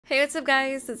Hey, what's up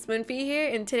guys, it's Moonfyye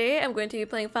here, and today I'm going to be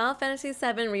playing Final Fantasy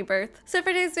VII Rebirth. So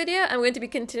for today's video, I'm going to be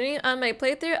continuing on my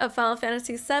playthrough of Final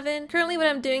Fantasy VII. Currently what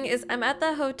I'm doing is I'm at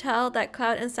the hotel that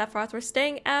Cloud and Sephiroth were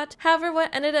staying at. However,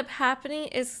 what ended up happening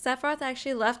is Sephiroth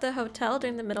actually left the hotel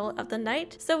during the middle of the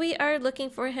night. So we are looking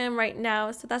for him right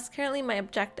now, so that's currently my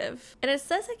objective. And it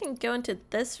says I can go into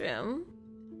this room.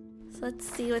 So let's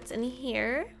see what's in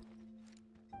here.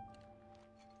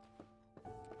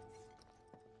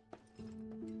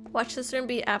 Watch this room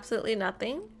be absolutely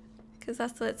nothing, because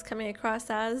that's what it's coming across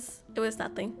as. It was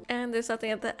nothing. And there's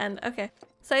nothing at the end. Okay.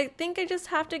 So I think I just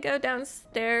have to go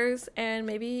downstairs and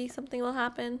maybe something will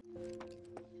happen.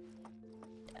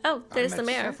 Oh, there's the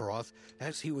mayor. Sephiroth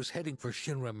as he was heading for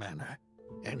Shinra Manor,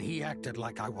 and he acted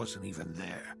like I wasn't even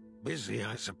there. Busy,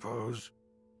 I suppose.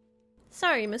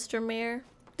 Sorry, Mr. Mayor.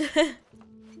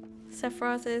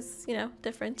 Sephiroth is, you know,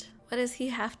 different. What does he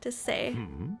have to say?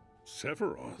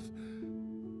 Sephiroth?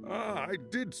 I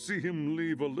did see him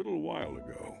leave a little while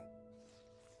ago.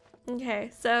 Okay,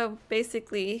 so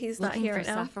basically he's not here right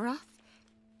now. Sephiroth?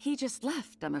 He just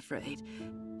left, I'm afraid.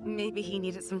 Maybe he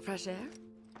needed some fresh air?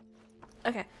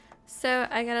 Okay, so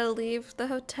I gotta leave the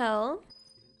hotel.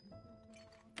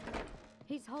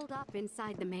 He's holed up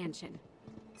inside the mansion.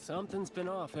 Something's been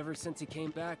off ever since he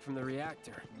came back from the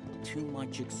reactor. Too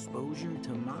much exposure to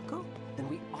Mako? Then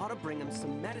we ought to bring him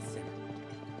some medicine.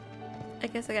 I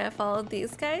guess I gotta follow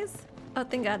these guys. Oh,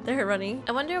 thank God, they're running.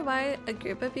 I wonder why a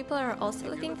group of people are also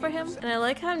looking for him. And I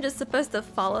like how I'm just supposed to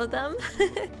follow them.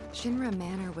 Shinra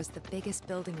Manor was the biggest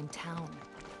building in town,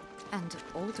 and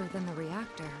older than the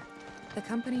reactor. The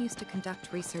company used to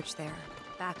conduct research there,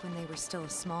 back when they were still a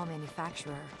small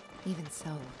manufacturer. Even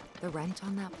so, the rent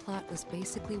on that plot was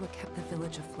basically what kept the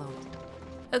village afloat.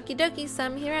 Okie dokie, so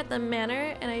I'm here at the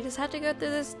manor, and I just had to go through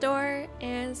this door,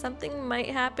 and something might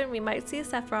happen. We might see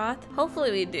Sephiroth.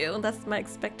 Hopefully we do. That's my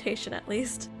expectation, at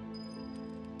least.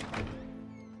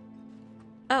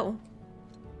 Oh.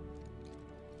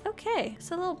 Okay,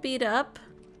 it's a little beat up.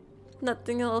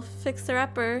 Nothing a little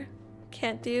fixer-upper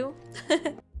can't do.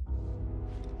 Do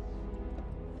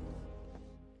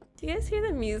you guys hear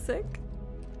the music?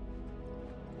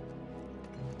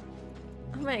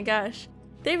 Oh my gosh.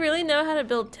 They really know how to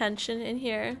build tension in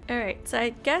here. Alright, so I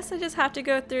guess I just have to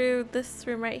go through this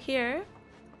room right here.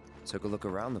 Took a look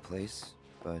around the place,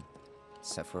 but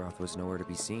Sephiroth was nowhere to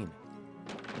be seen.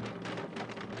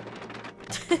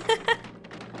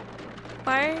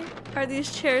 Why are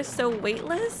these chairs so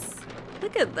weightless?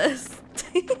 Look at this.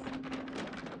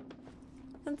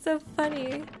 That's so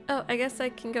funny. Oh, I guess I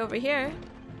can go over here.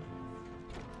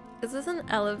 Is this an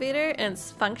elevator and it's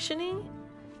functioning?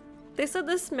 They said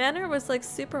this manor was like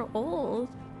super old.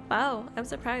 Wow, I'm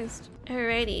surprised.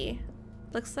 Alrighty.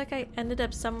 Looks like I ended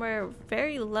up somewhere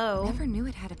very low. Never knew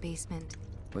it had a basement.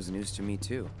 Was news to me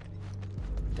too.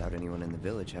 Doubt anyone in the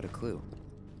village had a clue.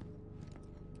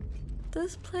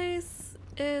 This place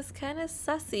is kind of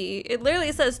sussy. It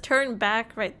literally says turn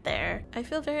back right there. I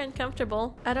feel very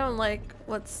uncomfortable. I don't like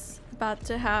what's about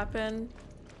to happen.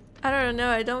 I don't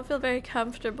know, I don't feel very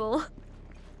comfortable.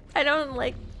 I don't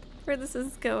like where this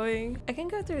is going. I can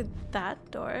go through that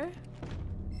door.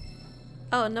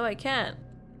 Oh, no, I can't.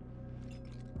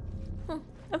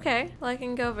 Okay, well, I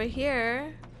can go over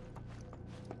here.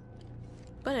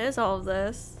 What is all of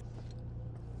this?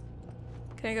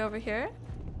 Can I go over here?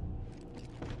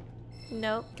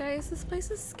 Nope. Guys, this place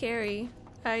is scary.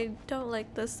 I don't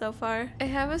like this so far. I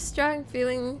have a strong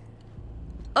feeling.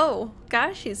 Oh,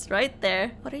 gosh, he's right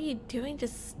there. What are you doing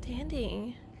just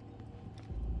standing?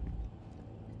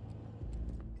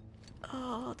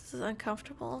 Oh, this is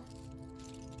uncomfortable.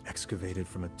 Excavated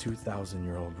from a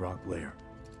 2,000-year-old rock layer,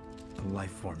 a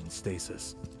life form in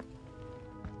stasis.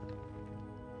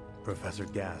 Professor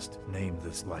Gast named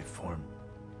this life form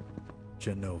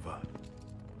Jenova.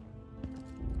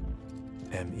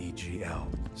 MEGL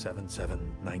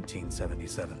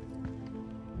 77-1977.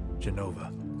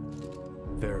 Jenova.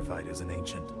 Verified as an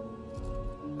ancient.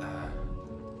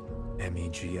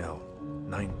 MEGL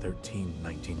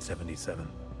 9/13/1977.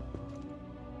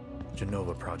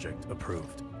 Jenova project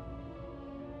approved.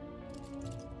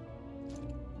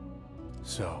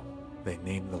 So, they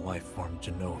named the life form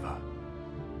Jenova.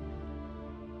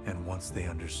 And once they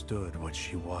understood what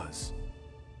she was,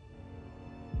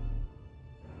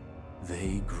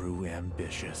 they grew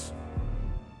ambitious.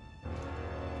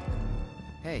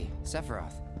 Hey,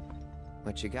 Sephiroth.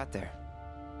 What you got there?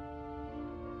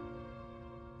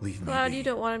 Leave me Cloud, be. you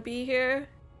don't want to be here.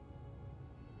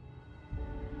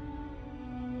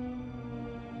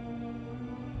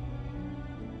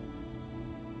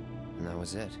 And that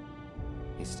was it.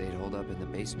 He stayed holed up in the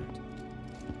basement.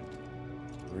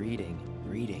 Reading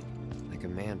reading, like a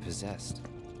man possessed.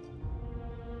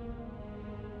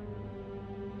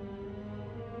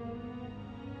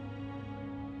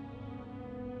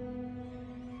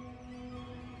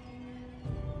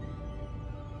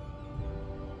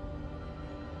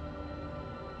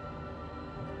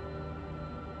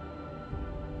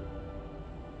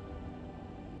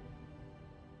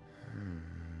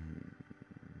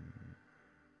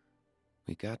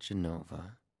 We got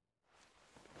Genova.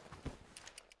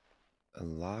 A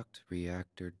locked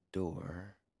reactor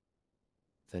door.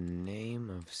 The name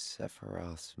of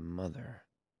Sephiroth's mother.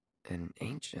 And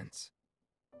ancients.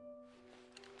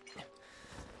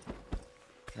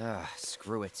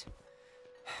 Screw it.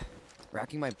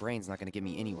 Racking my brain's not gonna get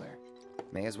me anywhere.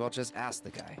 May as well just ask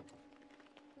the guy.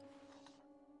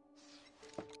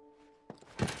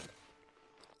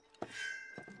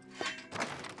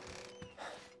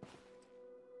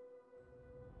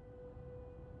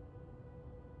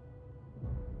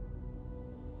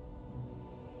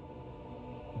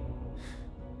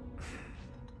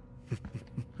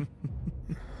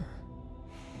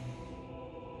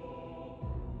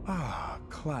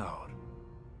 Cloud.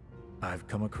 I've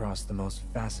come across the most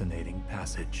fascinating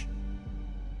passage.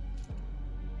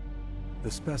 The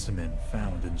specimen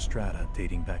found in strata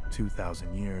dating back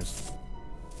 2,000 years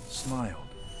smiled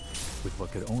with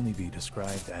what could only be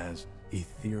described as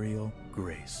ethereal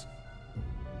grace.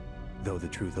 Though the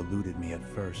truth eluded me at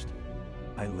first,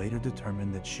 I later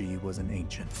determined that she was an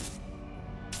ancient,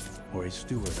 or a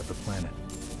steward of the planet,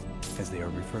 as they are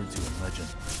referred to in legend.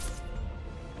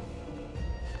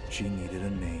 She needed a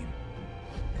name,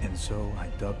 and so I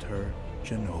dubbed her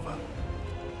Genova.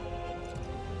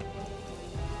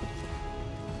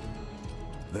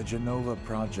 The Genova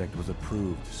project was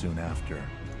approved soon after.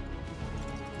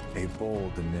 A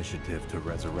bold initiative to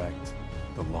resurrect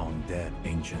the long-dead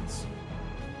ancients.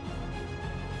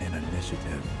 An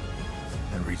initiative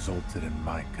that resulted in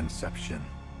my conception.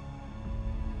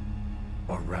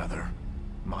 Or rather,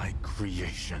 my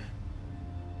creation.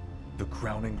 The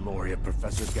crowning glory of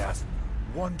Professor Gast's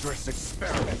wondrous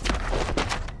experiment.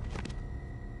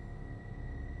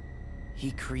 He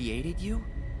created you?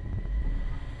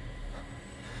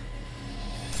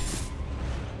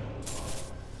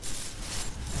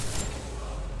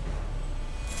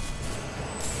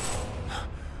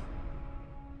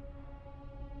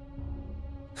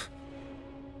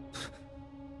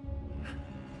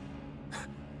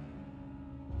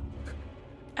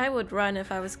 I would run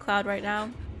if I was Cloud right now.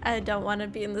 I don't want to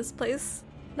be in this place.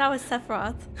 Not with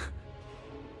Sephiroth.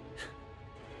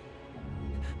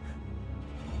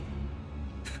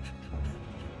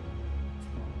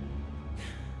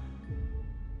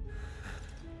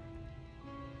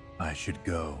 I should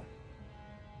go.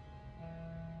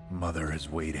 Mother is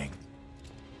waiting.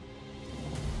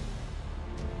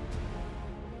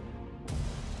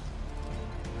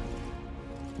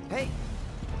 Hey!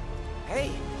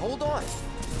 Hey, hold on!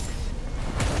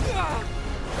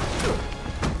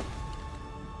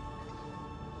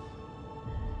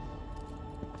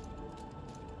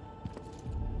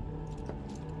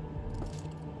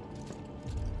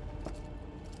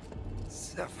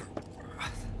 Sephiroth.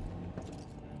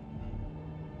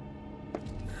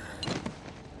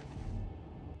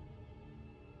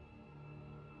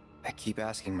 I keep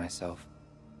asking myself,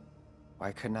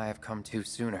 why couldn't I have come to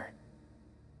sooner?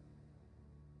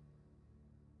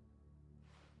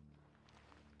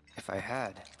 If I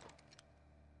had,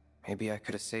 maybe I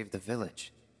could have saved the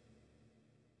village.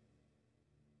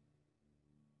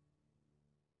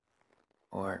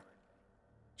 Or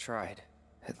tried,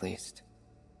 at least.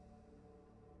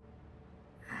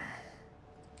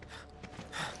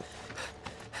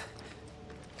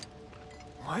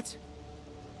 What?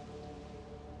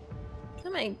 Oh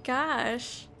my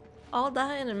gosh. All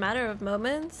that in a matter of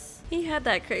moments? He had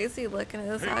that crazy look in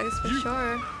his eyes for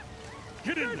sure.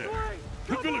 Get in there!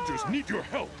 The villagers need your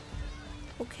help!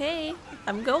 Okay,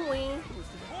 I'm going.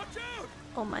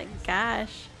 Oh my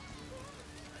gosh.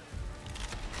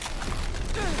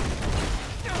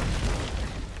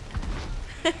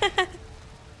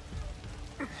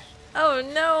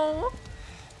 Oh no.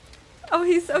 Oh,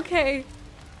 he's okay.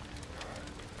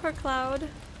 Poor Cloud.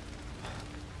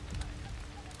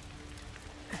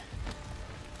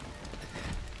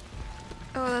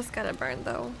 Oh, that's gotta burn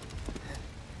though.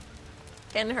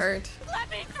 And hurt. Let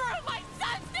me through! My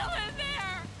son's still in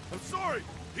there! I'm sorry!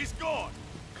 He's gone!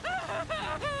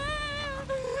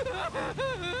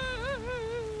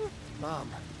 Mom.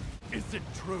 Is it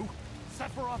true?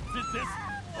 Sephiroth did this?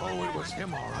 Oh, it was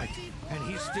him, all right. And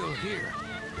he's still here.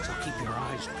 So keep your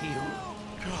eyes peeled.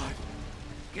 God.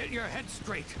 Get your head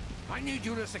straight. I need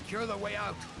you to secure the way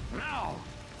out. Now!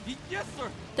 Yes, sir.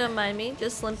 Don't mind me,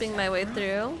 just limping my way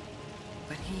through.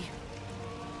 But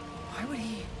why would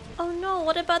he? Oh no,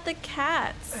 what about the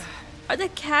cats? Are the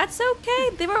cats okay?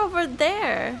 They were over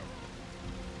there.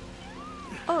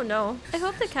 Oh no, I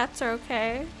hope the cats are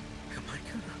okay. Am I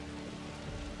gonna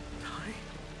die?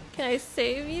 Can I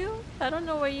save you? I don't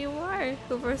know where you are.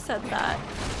 Whoever said that.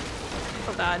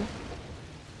 Oh god.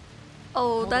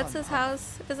 Oh, Hold that's on, his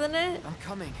house, isn't it? I'm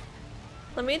coming.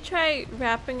 Let me try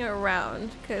wrapping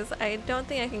around, because I don't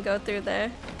think I can go through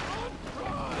there.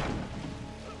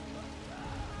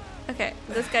 Okay,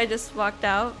 this guy just walked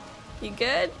out. You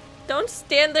good? Don't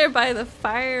stand there by the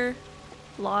fire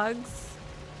logs.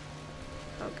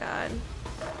 Oh god.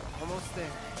 Almost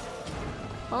there.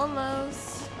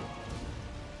 Almost.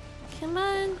 Come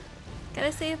on.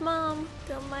 Gotta save mom.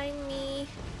 Don't mind me.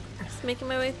 Just making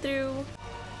my way through.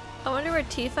 I wonder where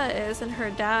Tifa is and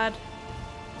her dad.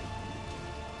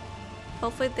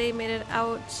 Hopefully they made it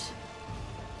out.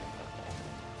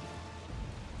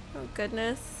 Oh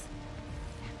goodness.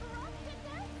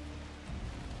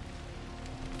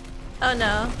 Oh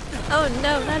no. Oh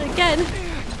no, not again.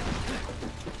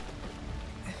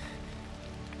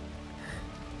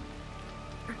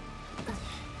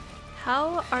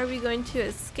 How are we going to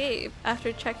escape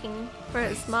after checking for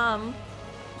his mom?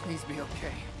 Please be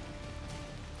okay.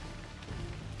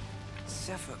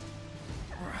 Sephiroth.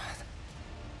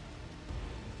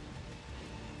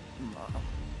 Mom.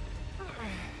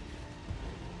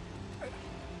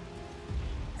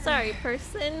 Sorry,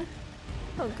 person.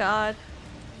 Oh god.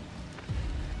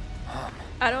 Mom.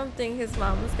 I don't think his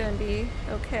mom is gonna be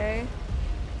okay.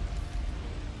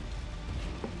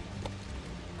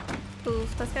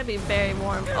 Oof, that's gotta be very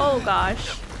warm. Oh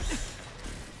gosh.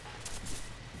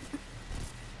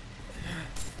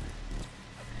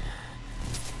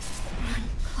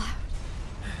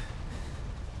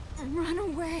 Run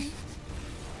away.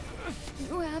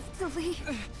 You have to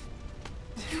leave.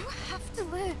 You have to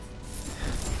live.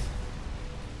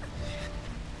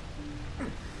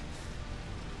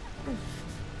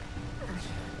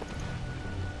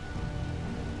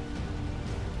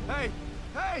 Hey!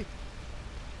 Hey!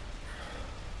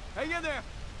 Hang in there!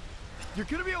 You're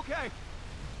gonna be okay!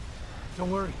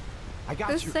 Don't worry. I got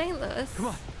Who's you. saying this? Come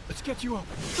on, let's get you up.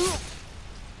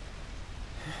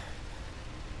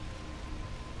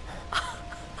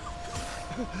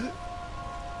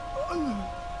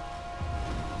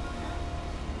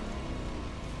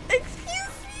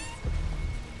 Excuse me?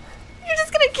 You're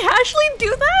just gonna casually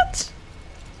do that?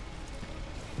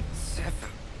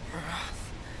 Sephiroth.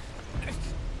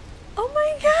 Oh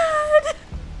my god!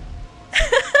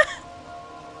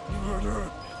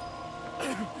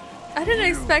 I didn't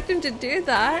expect him to do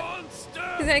that.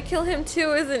 He's gonna kill him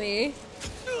too, isn't he?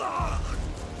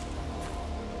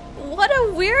 What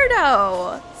a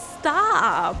weirdo!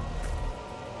 Stop!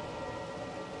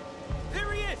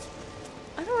 There he is!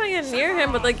 I don't want to get near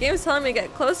him, but the game's telling me to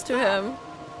get close to him.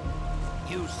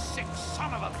 You sick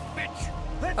son of a bitch!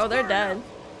 Oh, they're dead.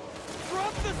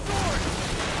 Drop the sword!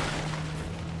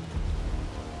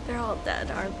 They're all dead,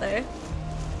 aren't they?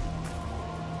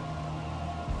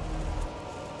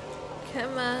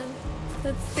 Come on.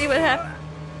 Let's see what happens.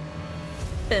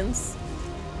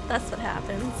 That's what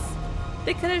happens.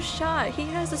 They could have shot. He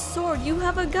has a sword. You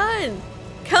have a gun.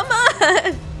 Come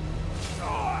on!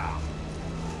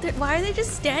 Why are they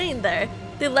just standing there?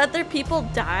 They let their people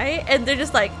die and they're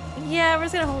just like, yeah, we're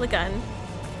just gonna hold a gun.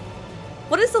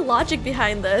 What is the logic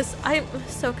behind this? I'm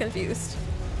so confused.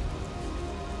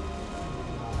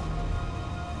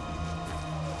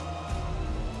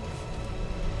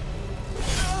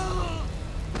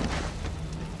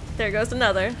 There goes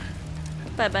another.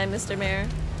 Bye-bye, Mr. Mayor.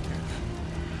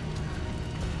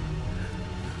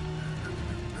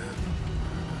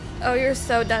 Oh, you're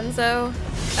so donezo.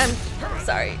 I'm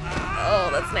sorry. Oh,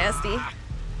 that's nasty.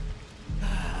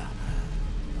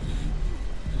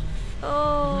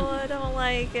 Oh, I don't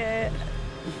like it.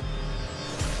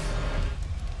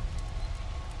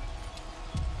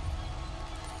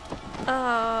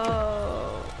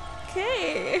 Oh,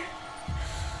 okay.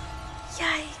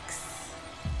 Yikes.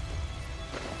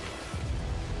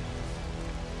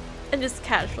 And just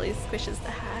casually squishes the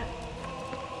hat.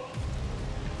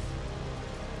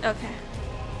 Okay.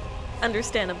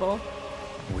 Understandable.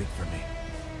 Wait for me.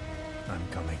 I'm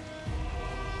coming.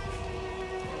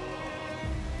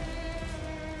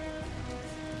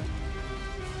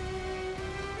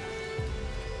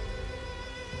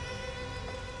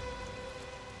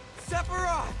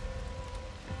 Sephiroth!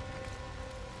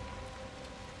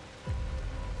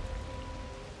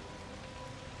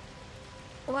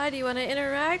 Why do you want to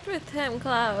interact with him,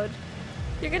 Cloud?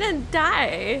 You're gonna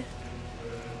die.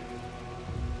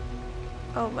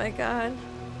 Oh my god.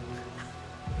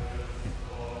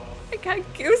 I got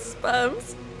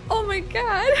goosebumps. Oh my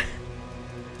god.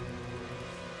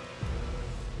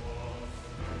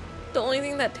 The only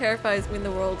thing that terrifies me in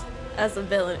the world as a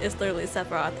villain is literally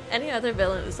Sephiroth. Any other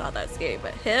villain is not that scary,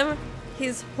 but him,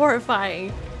 he's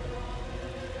horrifying.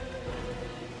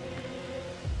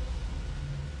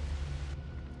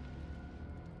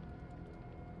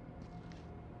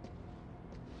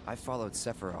 I followed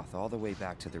Sephiroth all the way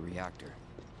back to the reactor.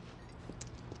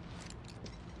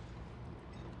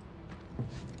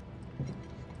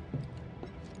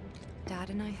 Dad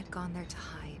and I had gone there to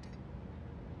hide.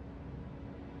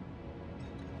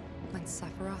 When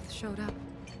Sephiroth showed up,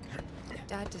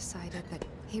 Dad decided that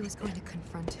he was going to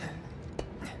confront him.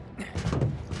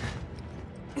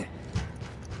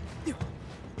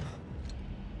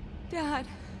 Dad!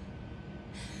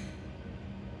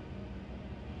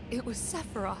 It was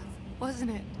Sephiroth,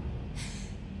 wasn't it?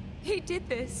 He did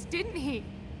this, didn't he?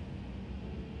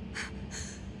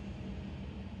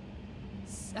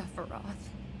 Sephiroth.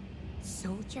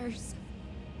 Soldiers.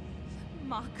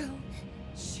 Mako.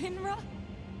 Shinra.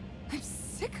 I'm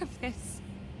sick of this.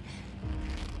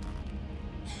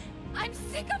 I'm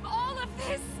sick of all of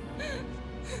this!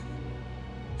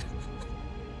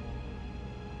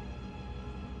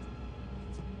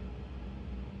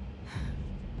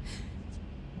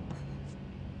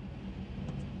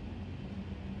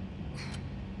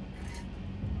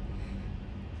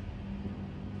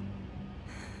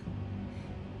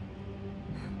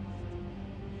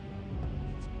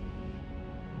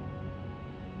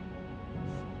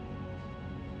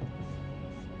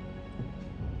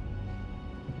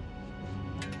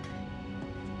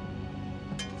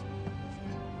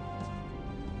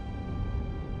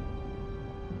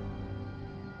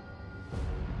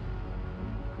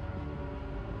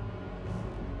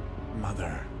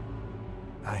 Mother,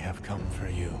 I have come for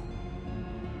you.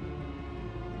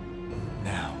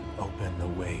 Now, open the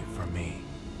way for me.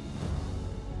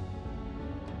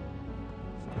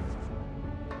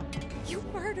 You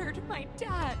murdered my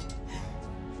dad!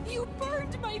 You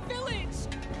burned my village!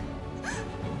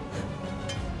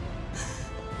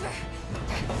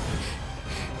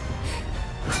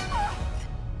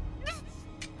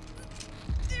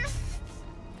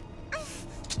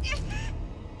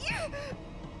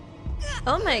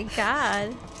 Oh my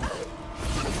god.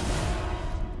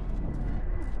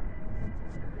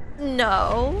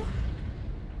 No.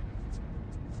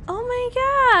 Oh my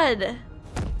god.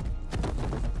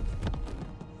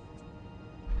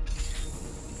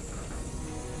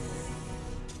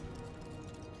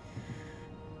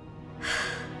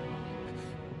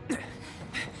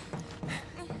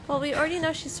 Well, we already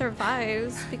know she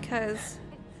survives because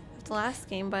of the last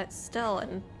game, but still,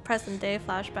 in present day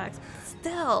flashbacks,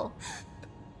 still.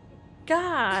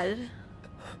 God.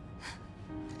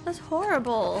 That's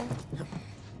horrible.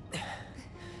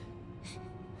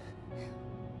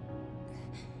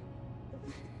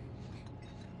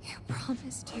 You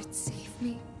promised you'd save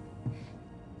me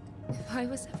if I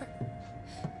was ever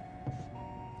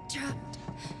trapped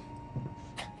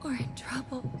or in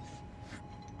trouble.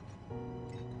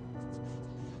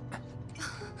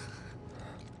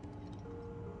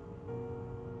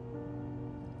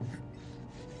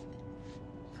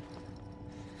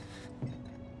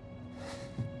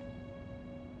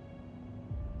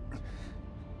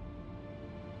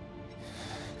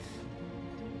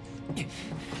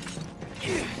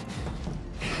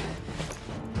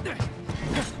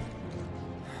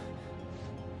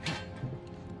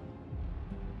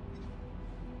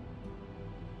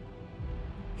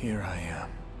 Here I am,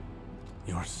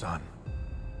 your son.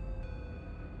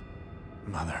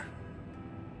 Mother,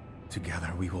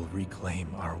 together we will reclaim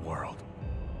our world.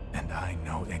 And I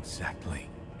know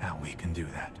exactly how we can do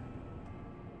that.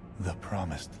 The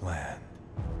Promised Land.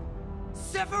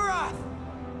 Sephiroth!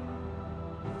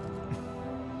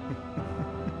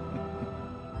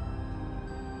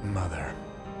 Mother,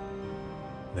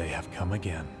 they have come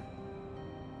again.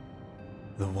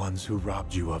 The ones who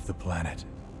robbed you of the planet.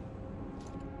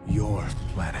 Your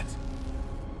planet.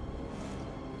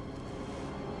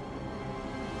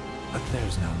 But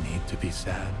there's no need to be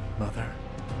sad, Mother.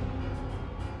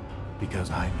 Because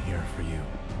I'm here for you.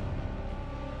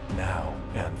 Now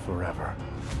and forever.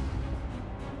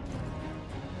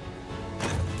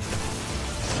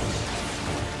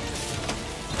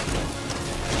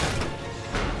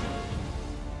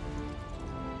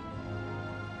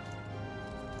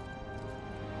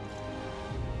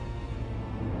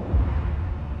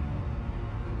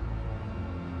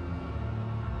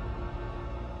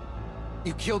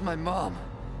 You killed my mom.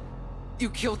 You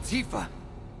killed Tifa.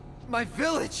 My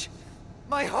village.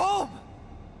 My home.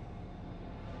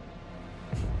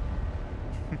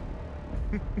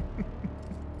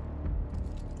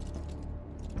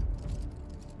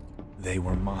 they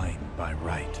were mine by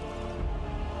right.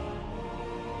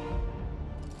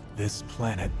 This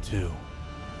planet too,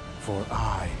 for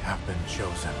I have been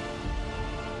chosen.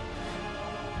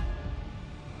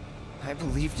 I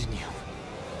believed in you.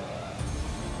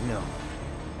 No.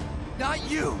 Not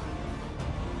you!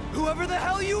 Whoever the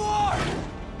hell you are!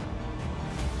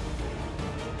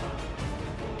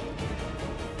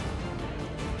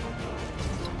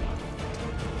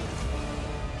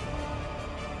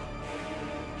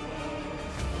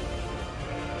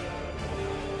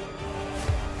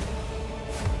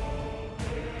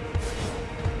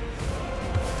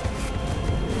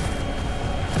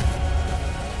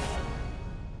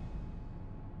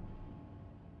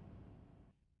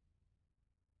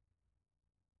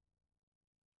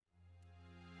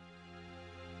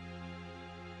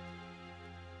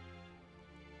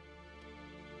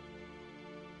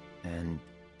 And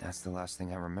that's the last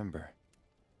thing I remember.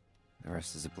 The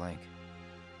rest is a blank.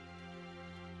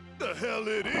 The hell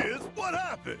it is? What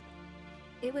happened?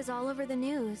 It was all over the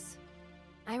news.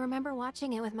 I remember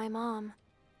watching it with my mom.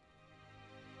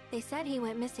 They said he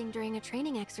went missing during a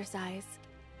training exercise.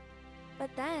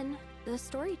 But then, the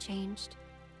story changed.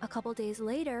 A couple days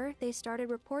later, they started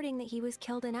reporting that he was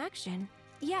killed in action.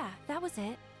 Yeah, that was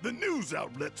it. The news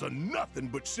outlets are nothing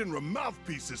but Shinra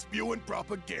mouthpieces spewing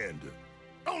propaganda.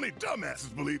 Only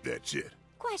dumbasses believe that shit.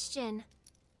 Question.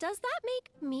 Does that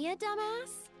make me a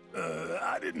dumbass?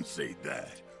 I didn't say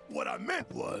that. What I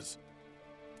meant was,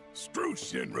 screw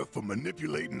Shinra for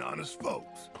manipulating honest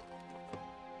folks.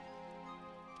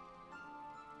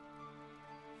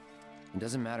 It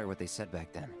doesn't matter what they said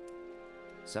back then.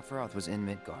 Sephiroth was in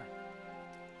Midgar.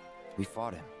 We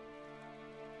fought him.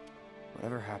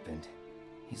 Whatever happened,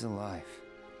 he's alive.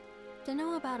 Don't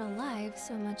know about alive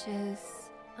so much as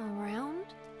around?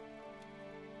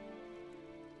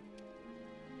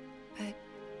 But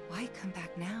why come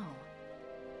back now?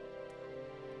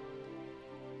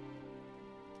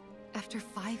 After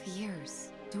 5 years,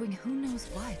 doing who knows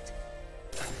what?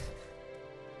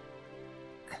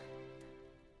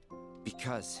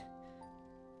 Because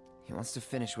he wants to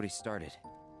finish what he started.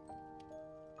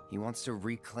 He wants to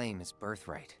reclaim his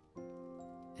birthright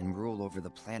and rule over the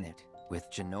planet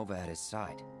with Jenova at his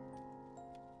side.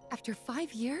 After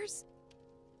 5 years?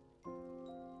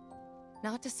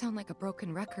 Not to sound like a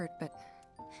broken record, but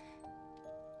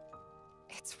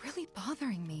it's really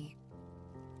bothering me.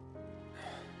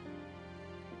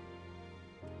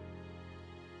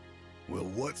 Well,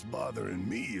 what's bothering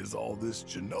me is all this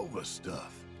Jenova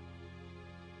stuff.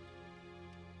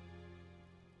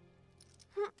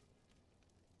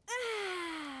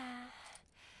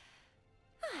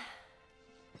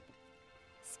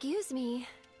 Excuse me.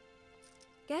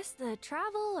 Guess the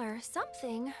travel or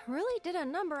something really did a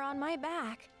number on my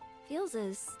back. Feels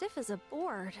as stiff as a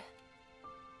board.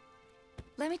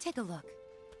 Let me take a look.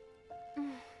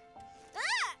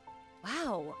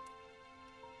 Wow.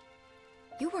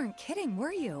 You weren't kidding,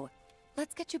 were you?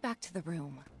 Let's get you back to the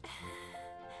room.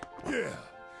 Yeah,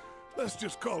 let's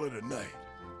just call it a night.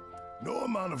 No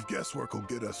amount of guesswork will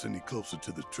get us any closer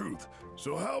to the truth,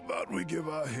 so how about we give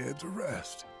our heads a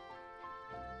rest?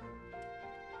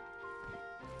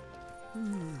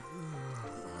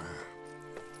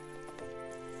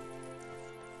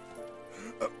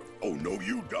 Oh, no,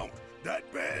 you don't.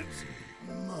 That bed's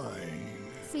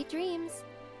mine. Sweet dreams.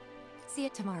 See you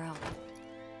tomorrow.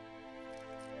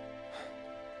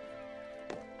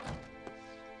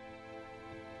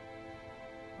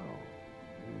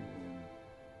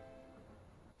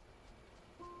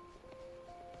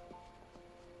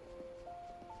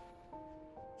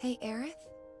 Hey, Aerith?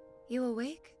 You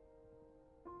awake?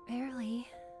 Barely.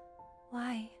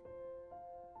 Why?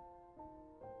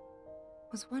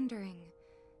 Was wondering,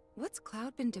 what's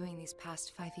Cloud been doing these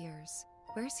past 5 years?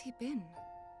 Where's he been?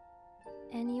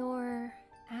 And you're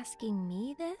asking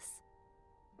me this?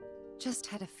 Just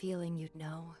had a feeling you'd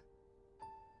know.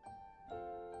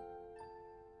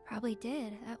 Probably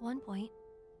did at one point.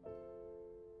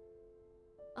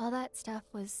 All that stuff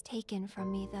was taken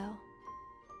from me, though.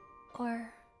 Or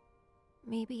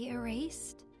maybe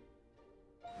erased?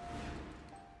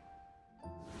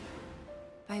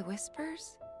 By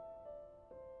whispers?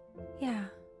 Yeah.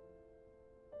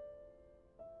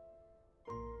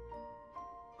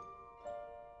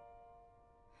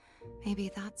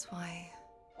 Maybe that's why.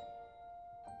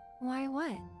 Why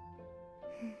what?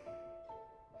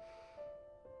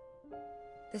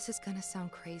 This is gonna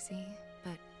sound crazy,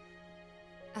 but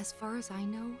as far as I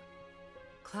know,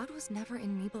 Cloud was never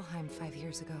in Nibelheim 5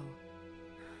 years ago.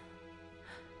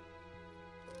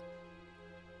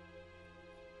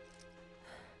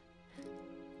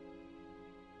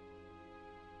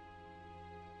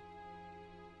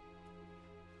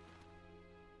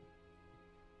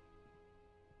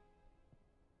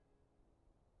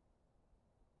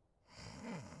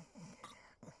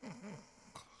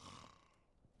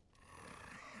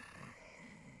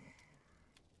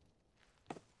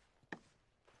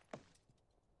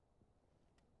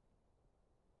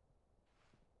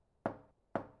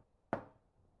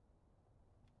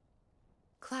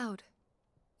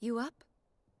 You up?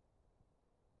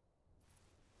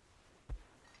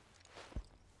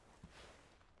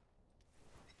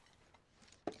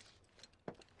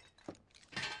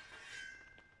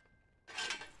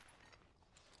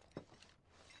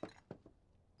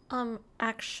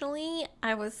 Actually,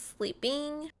 I was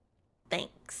sleeping.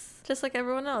 Thanks. Just like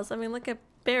everyone else. I mean, look at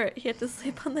Barrett. He had to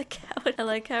sleep on the couch. I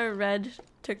like how Red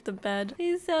took the bed.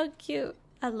 He's so cute.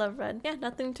 I love Red. Yeah,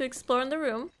 nothing to explore in the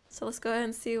room. So let's go ahead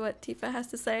and see what Tifa has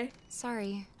to say.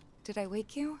 Sorry, did I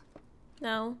wake you?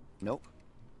 No. Nope.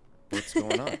 What's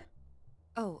going on?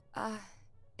 Oh,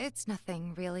 it's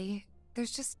nothing, really.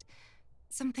 There's just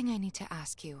something I need to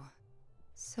ask you.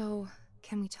 So,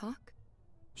 can we talk?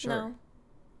 Sure. No.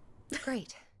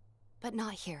 Great, but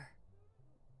not here.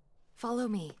 Follow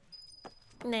me.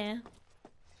 Nah.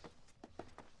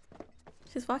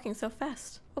 She's walking so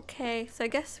fast. Okay, so I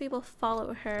guess we will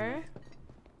follow her.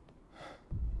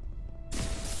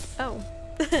 Oh.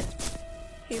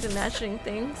 He's imagining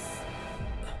things.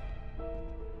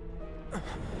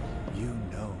 You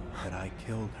know that I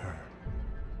killed her.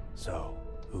 So,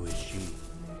 who is she?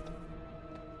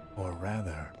 Or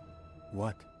rather,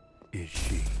 what is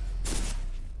she?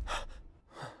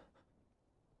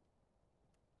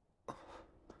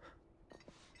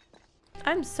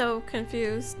 I'm so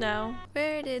confused now.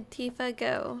 Where did Tifa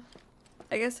go?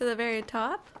 I guess to the very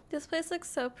top? This place looks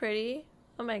so pretty.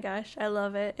 Oh my gosh, I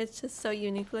love it. It's just so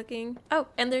unique looking. Oh,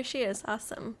 and there she is.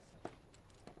 Awesome.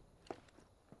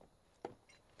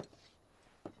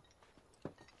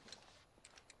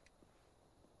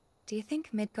 Do you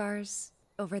think Midgar's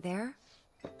over there?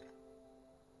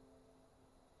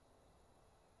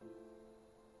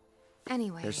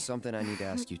 Anyway. There's something I need to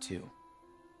ask you too.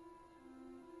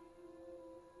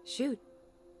 Shoot.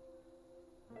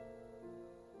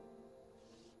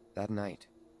 That night,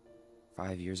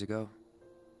 5 years ago,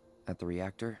 at the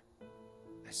reactor,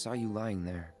 I saw you lying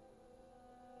there.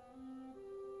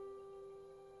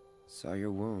 Saw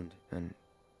your wound and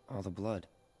all the blood.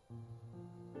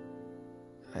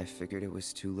 I figured it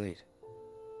was too late.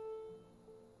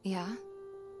 Yeah?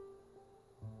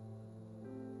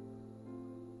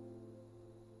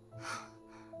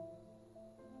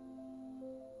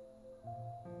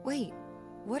 Wait,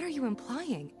 what are you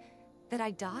implying? That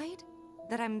I died?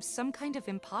 That I'm some kind of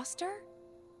imposter?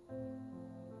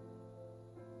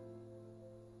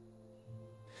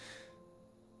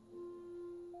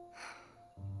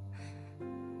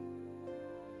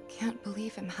 Can't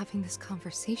believe I'm having this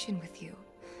conversation with you,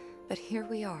 but here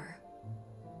we are.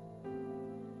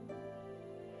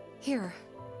 Here,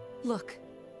 look.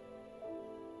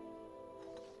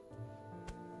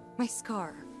 My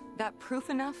scar. That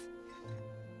proof enough?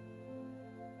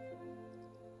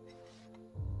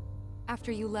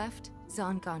 After you left,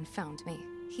 Zangan found me.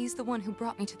 He's the one who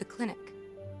brought me to the clinic.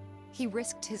 He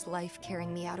risked his life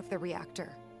carrying me out of the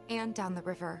reactor and down the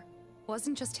river.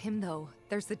 Wasn't just him though.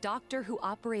 There's the doctor who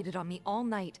operated on me all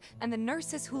night and the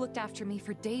nurses who looked after me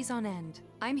for days on end.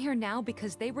 I'm here now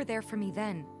because they were there for me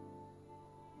then.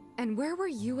 And where were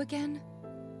you again?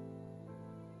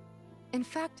 In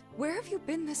fact, where have you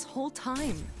been this whole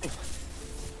time?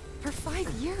 For 5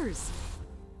 years.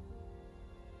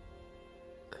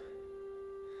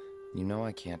 You know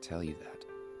I can't tell you that.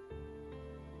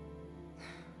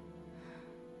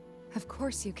 Of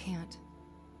course you can't.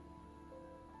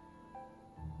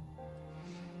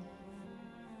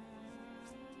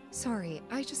 Sorry,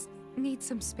 I just need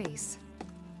some space.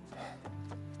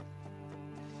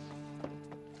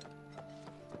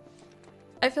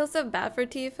 I feel so bad for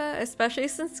Tifa, especially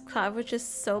since Cloud was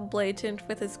just so blatant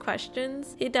with his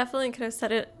questions. He definitely could have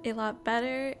said it a lot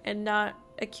better and not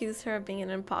accuse her of being an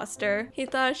imposter. He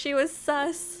thought she was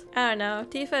sus. I don't know.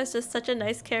 Tifa is just such a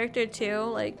nice character too.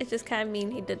 Like, it's just kind of mean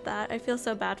he did that. I feel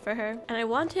so bad for her. And I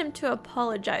want him to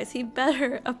apologize. He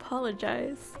better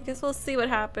apologize. I guess we'll see what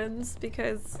happens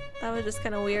because that was just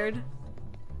kind of weird.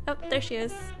 Oh, there she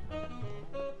is.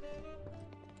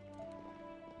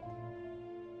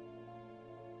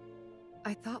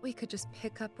 I thought we could just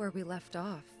pick up where we left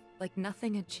off, like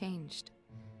nothing had changed.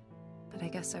 But I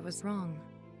guess I was wrong.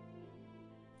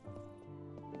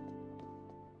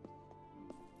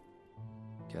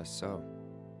 Guess so.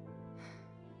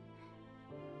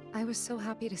 I was so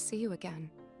happy to see you again,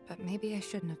 but maybe I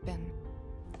shouldn't have been.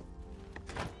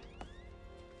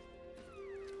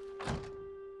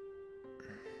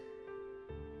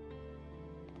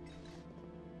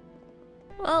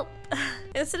 Well,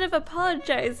 instead of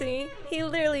apologizing, he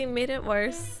literally made it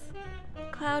worse.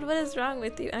 Cloud, what is wrong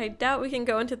with you? I doubt we can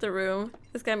go into the room.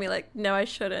 It's gonna be like, no, I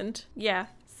shouldn't. Yeah,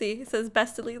 see, it says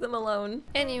best to leave them alone.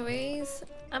 Anyways,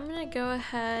 I'm gonna go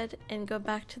ahead and go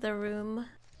back to the room.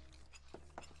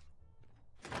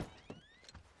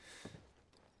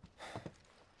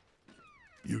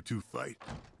 You two fight?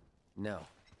 No.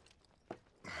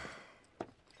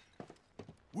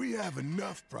 We have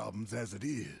enough problems as it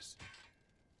is.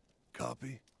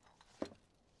 Copy?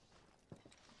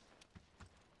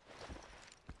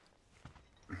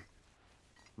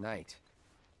 Night.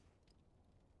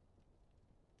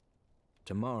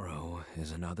 Tomorrow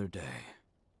is another day.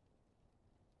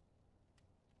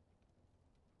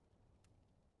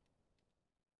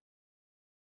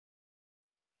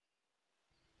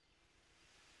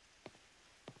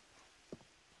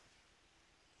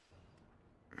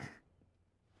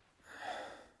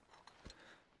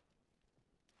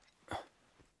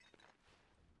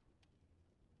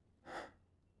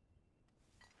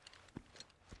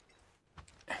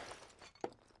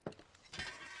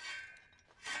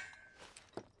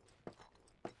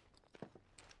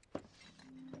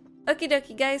 Okie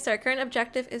dokie guys, so our current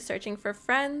objective is searching for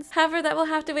friends. However, that will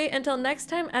have to wait until next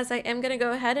time, as I am going to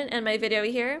go ahead and end my video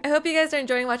here. I hope you guys are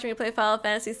enjoying watching me play Final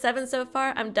Fantasy VII so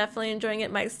far. I'm definitely enjoying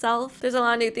it myself. There's a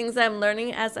lot of new things that I'm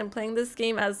learning as I'm playing this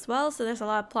game as well, so there's a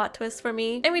lot of plot twists for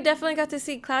me. And we definitely got to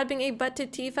see Cloud being a butt to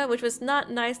Tifa, which was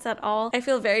not nice at all. I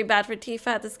feel very bad for Tifa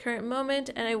at this current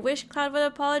moment, and I wish Cloud would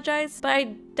apologize, but I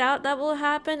doubt that will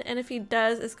happen, and if he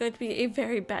does, it's going to be a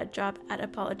very bad job at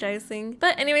apologizing.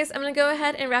 But anyways, I'm going to go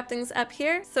ahead and wrap things up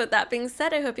here. So with that being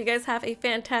said, I hope you guys have a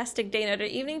fantastic day, night, or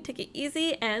evening. Take it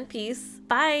easy and peace.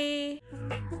 Bye!